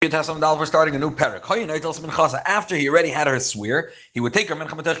For starting a new parak. After he already had her swear, he would take her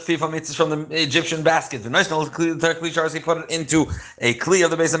mincha from the Egyptian basket. He put it into a kli of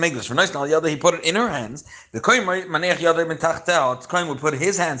the base of English. He put it in her hands. The kohen would put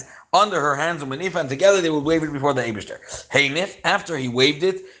his hands under her hands, and together they would wave it before the Eibishter. After he waved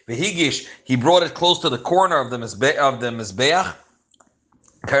it, he brought it close to the corner of the mizbeach.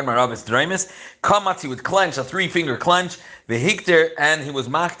 Kamatz, he would clench a 3-finger clench, vehikter, and he was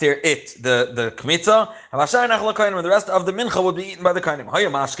makter it, the kmitza, and the rest of the mincha would be eaten by the kohanim.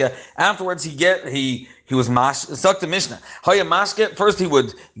 Afterwards, he was sucked the Mishnah. First he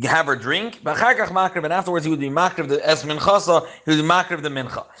would have her drink, and afterwards he would be makriv the es minchasa. He would be makriv the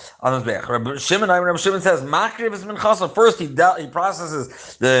mincha on his back. Rabbi Shimon says makriv es minchasa. First he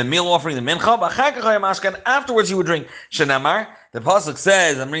processes the meal offering, the mincha, and afterwards he would drink. Shenamar. The pasuk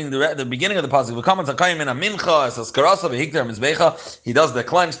says, I'm reading the beginning of the pasuk. He does the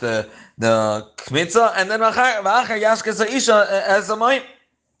clench, the kmitza, and then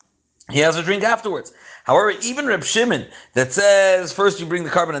he has a drink afterwards. However, even Reb Shimon that says first you bring the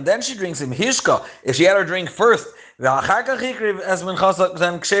carbon and then she drinks him hishka, if she had her drink first, then it's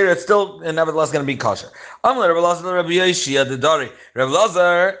still nevertheless going to be kosher. Rabbi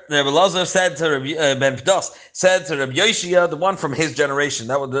Lazar said to Ben Pdas, said to Rabbi Yoshia, the one from his generation,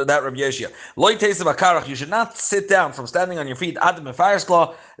 that Rabbi Yoshia, Loi teisa bakarach, you should not sit down from standing on your feet, adam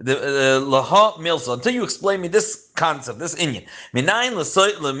mefayaskla, laha milsa, until you explain me this concept, this inyan. Minayin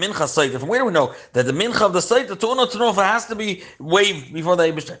lemincha sait. From where do we know that the mincha of the sait, the tu'una tunofa, has to be waved before the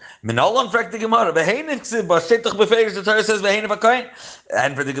Eibishter? Minalon frek the Gemara, beheinik b'shetach befeiris, the Torah says beheinik v'kain.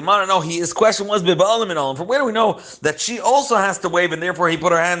 And for the Gemara, no, his question was b'ba'alim minalon. From where do we know that she also has to wave, and therefore he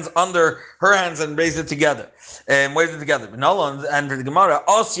put her hands under her hands and raised it together, and waved it together? Minalon, and for the Gemara,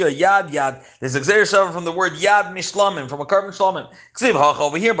 osya yad. There's a xer from the word yad mishlamim, from a carbon shlamim. Ksiv hach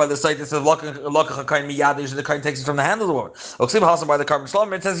over here by the site it says lokach kain miyad. Usually the kain takes it from the hand of the woman. Ksiv hach by the carbon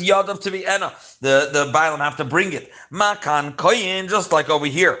shlamim it says yad of to be ena. The bailam have to bring it. Makan koyin, just like over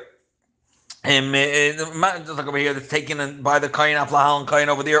here. Just like over here, that's taken by the kain aflahal and kain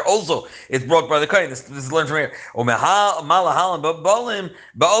over there. Also, it's brought by the kain. This is learned from here. But balim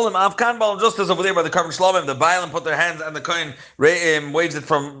afkan balim, just as over there by the carbon shlamim, the balim put their hands and the kain waves it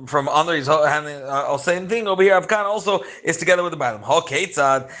from under his hand. Same thing over here. Afkan also is together with the balim. How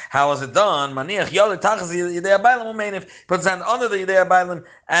is it done? Maniach yad tachas yidei balim umeiniv, puts his hand under the yidei balim,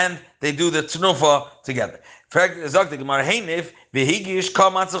 and they do the tnufa together. The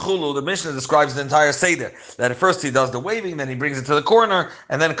Mishnah describes the entire Seder. That at first he does the waving, then he brings it to the corner,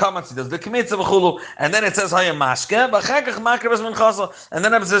 and then kamatz, he does the kmitza v'chulu, and then it says hayam mashke, and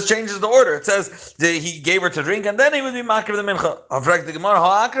then it says changes the order. It says he gave her to drink, and then he would be makriv the mincha.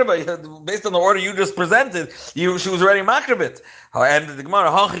 Based on the order you just presented, she was already makriv it. And the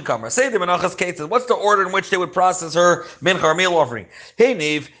Gemara, what's the order in which they would process her mincha or meal offering? Hey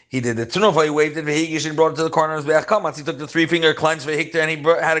Neve, he did the tnufa, he waved it, and brought it to the corner of his beach. Kamatz, he took the 3-finger clench, and he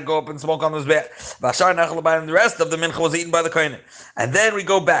had to go up and smoke on his beach. And the rest of the mincha was eaten by the kohen. And then we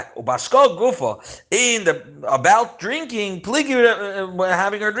go back. About drinking,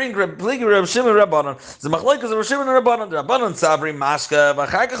 having her drink, pligi Reb Shimon Rabbanon. The machlokes of Reb Shimon Rabbanon. The Rabbanon sabri mashka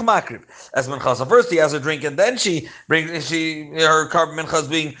v'chaykach makriv. As mincha. First he has her drink, and then her carbon mincha is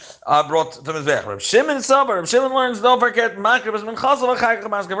being brought to mizbech. Reb Shimon sabar. Reb Shimon learns, don't forget makriv as mincha v'chaykach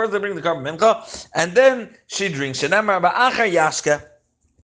mashka. First they bring the carbon mincha, and then she drinks. Shenemar ba'achar yashka.